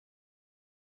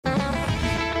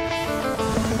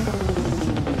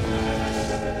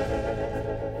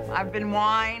I've been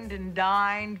wined and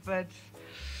dined, but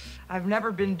I've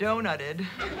never been donutted.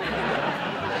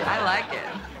 I like it.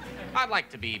 I'd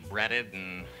like to be breaded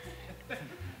and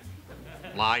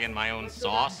lie in my own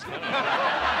sauce. Who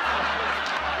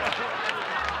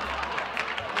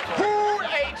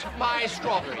ate my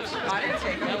strawberries? I didn't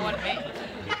take No one me.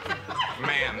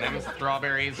 Man, them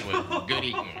strawberries was good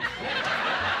eating.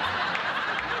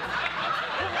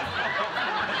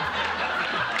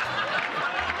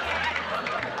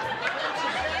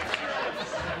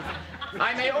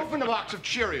 I may open a box of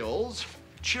Cheerios.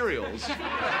 Cheerios.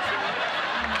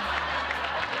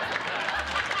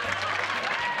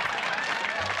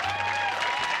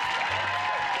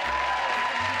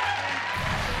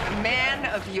 A man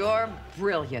of your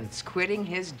brilliance quitting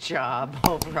his job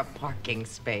over a parking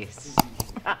space.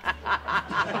 The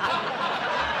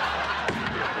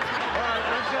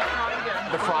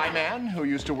fry man who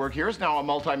used to work here is now a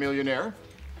multimillionaire.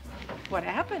 What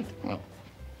happened? Well.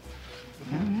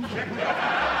 Let's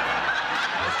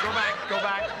go back, go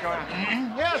back, go back.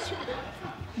 Yes.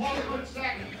 Hold it 1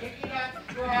 second. Pick it up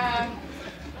from...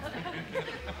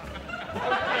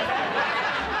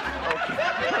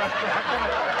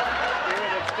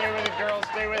 Stay with it, girls.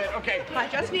 Stay with it. Okay. I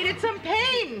just needed some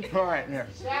pain. All right, here.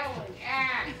 Settling.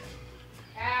 Act.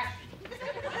 Act.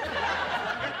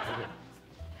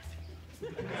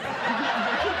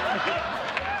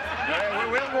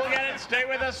 All right, we'll get it. Stay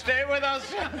with us. Stay with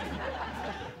us.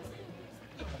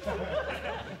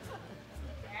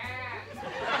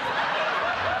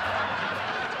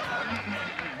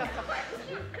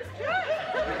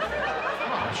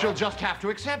 She'll just have to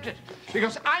accept it,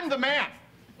 because I'm the man.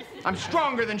 I'm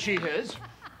stronger than she is.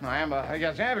 I am a...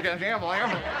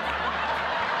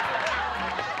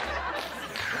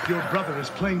 Your brother is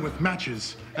playing with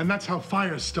matches, and that's how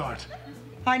fires start.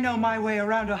 I know my way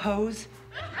around a hose.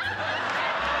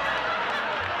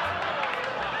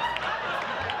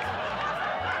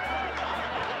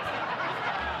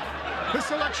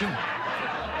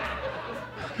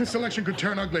 This election could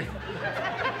turn ugly.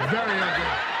 Very ugly.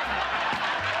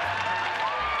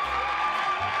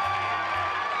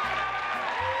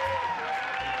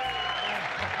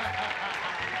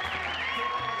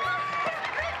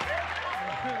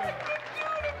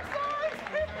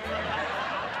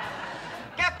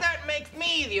 Guess that makes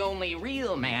me the only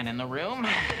real man in the room.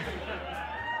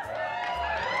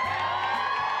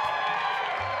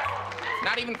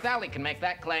 Not even Sally can make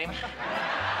that claim.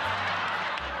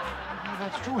 Oh,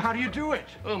 that's true. How do you do it?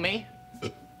 Who, me?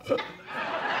 I'm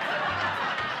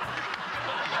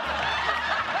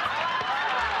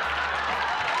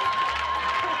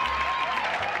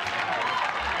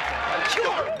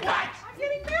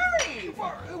getting married.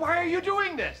 Why are you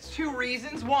doing this? 2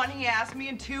 reasons. 1, he asked me,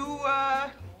 and 2, the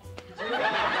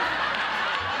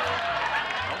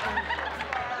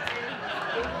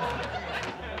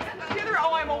other,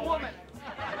 oh, I'm a woman.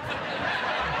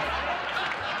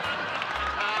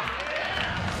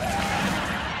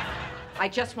 I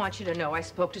just want you to know I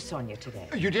spoke to Sonia today.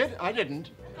 You did? I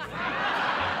didn't.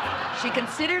 She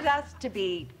considered us to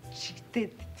be...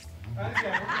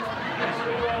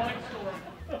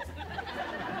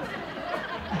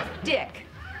 Dick,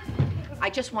 I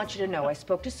just want you to know I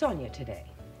spoke to Sonia today.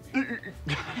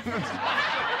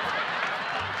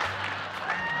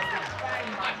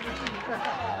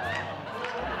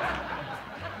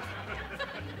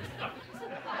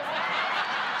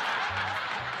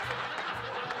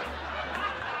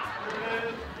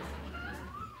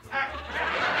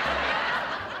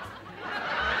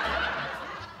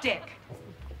 Dick.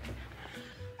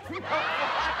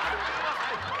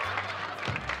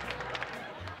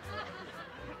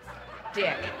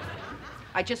 Dick,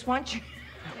 I just want you...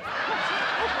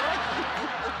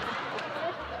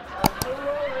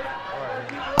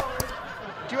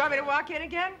 Do you want me to walk in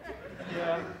again?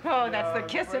 Yeah. Oh, that's the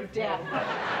kiss of death.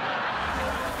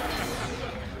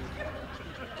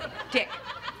 Dick.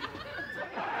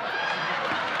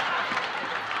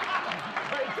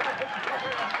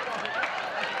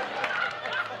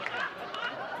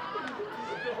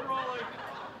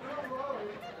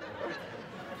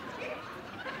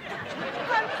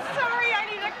 I'm sorry, I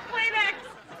need a Kleenex.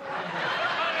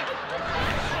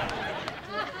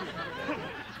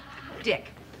 Dick,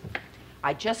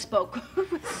 I just spoke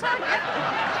with Sonia.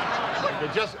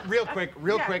 Just real quick,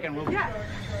 and we'll... Yeah.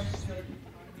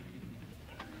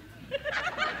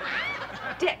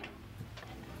 Dick.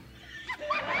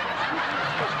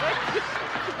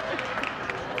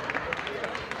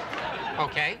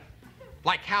 Okay.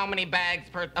 Like how many bags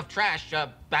of trash,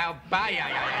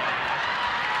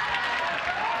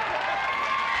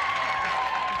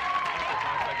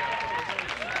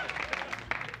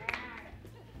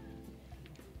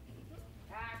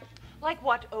 Like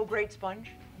what, oh great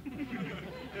sponge?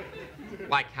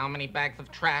 Like how many bags of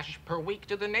trash per week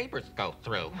do the neighbors go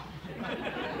through?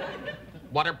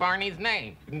 What are Barney's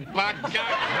name?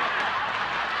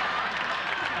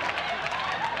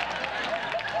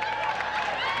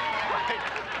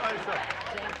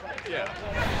 Yeah.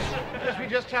 Yes, we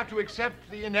just have to accept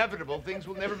the inevitable. Things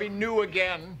will never be new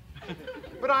again.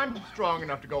 But I'm strong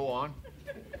enough to go on.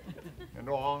 And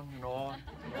on and on.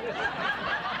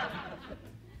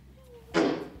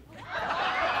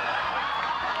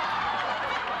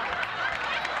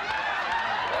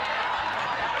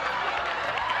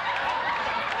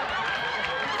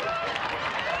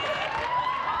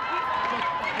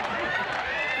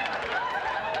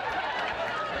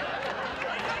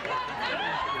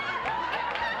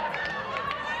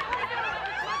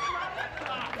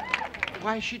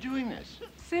 Why is she doing this?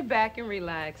 Sit back and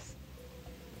relax.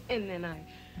 And then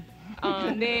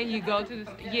then you go to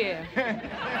the, yeah.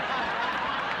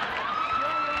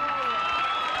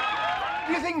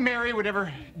 Do you think Mary would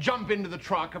ever jump into the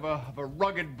truck of a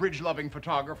rugged, bridge-loving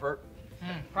photographer?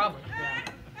 Probably.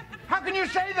 How can you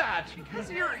say that? Because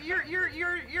you're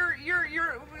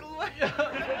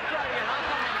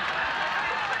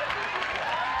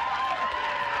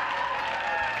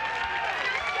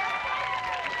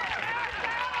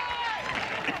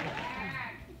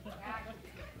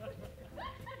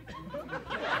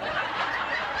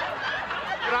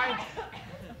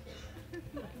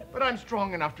But I'm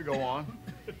strong enough to go on.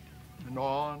 And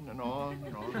on and on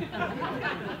and on.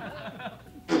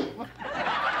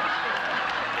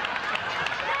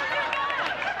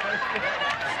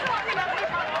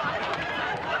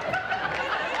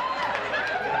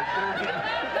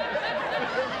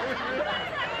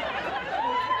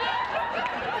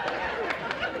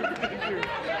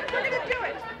 We're gonna do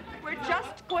it. We're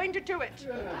just going to do it.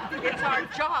 It's our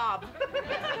job.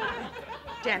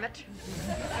 Damn it.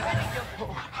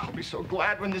 Oh, I'll be so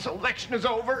glad when this election is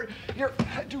over. Here,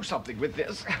 do something with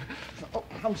this. Oh,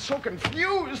 I'm so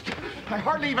confused. I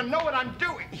hardly even know what I'm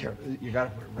doing. Here, you gotta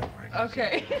put it right.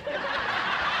 Okay.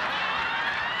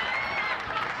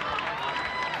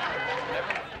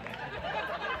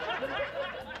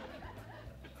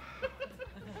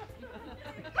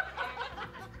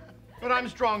 But I'm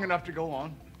strong enough to go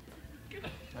on.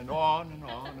 And on and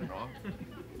on and on.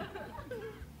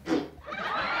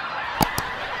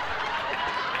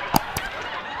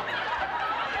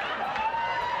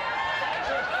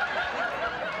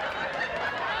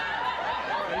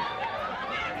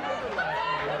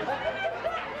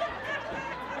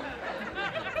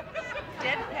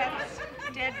 Dead pets.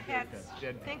 Dead pets.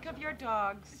 Dead Think of your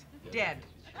dogs. Dead.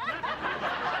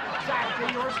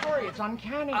 Exactly your story. It's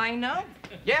uncanny. I know.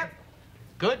 Yep.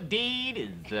 Good deed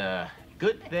is a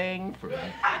good thing for a good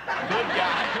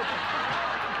guy.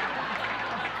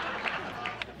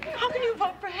 How can you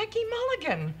vote for Hecky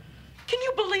Mulligan? Can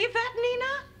you believe that,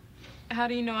 Nina? How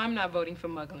do you know I'm not voting for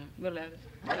Muglin? Relax.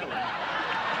 You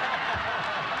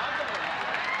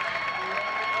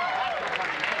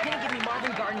didn't give me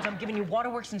Marvin Gardens, I'm giving you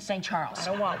Waterworks and St. Charles. I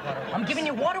don't want Waterworks. I'm giving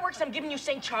you Waterworks, I'm giving you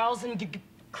St. Charles, and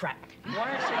crap.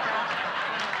 Waterworks.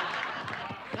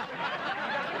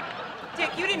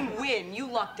 Dick, you didn't win. You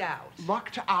lucked out.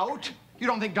 Lucked out? You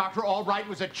don't think Dr. Albright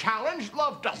was a challenge?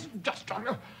 Love doesn't just...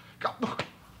 Possible.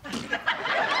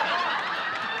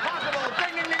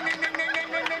 Ding, ding, ding, ding, ding, ding,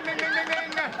 ding, ding, ding, ding, ding,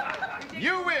 ding.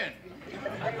 You win.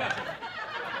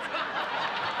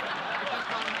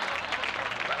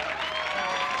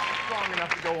 Strong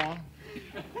enough to go on.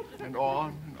 And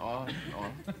on and on and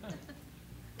on.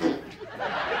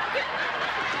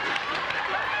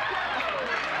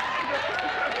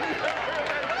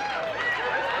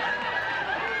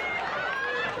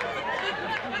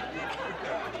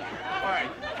 All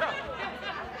right.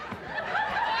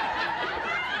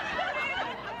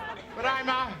 But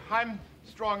I'm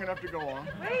strong enough to go on.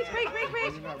 Wait. Are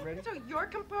you not ready? So you're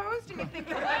composed and you think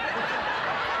I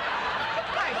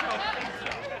don't think so.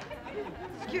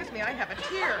 Excuse me, I have a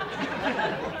tear.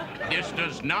 This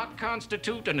does not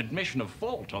constitute an admission of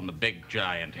fault on the big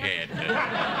giant head.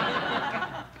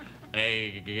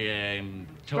 I'm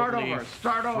totally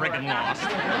Start over. friggin' lost.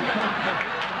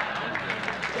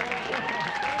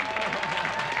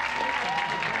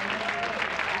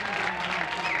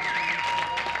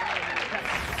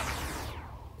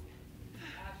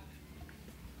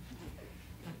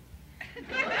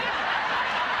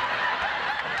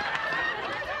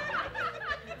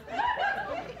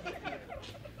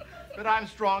 But I'm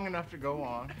strong enough to go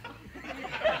on.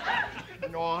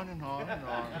 And on and on and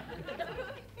on.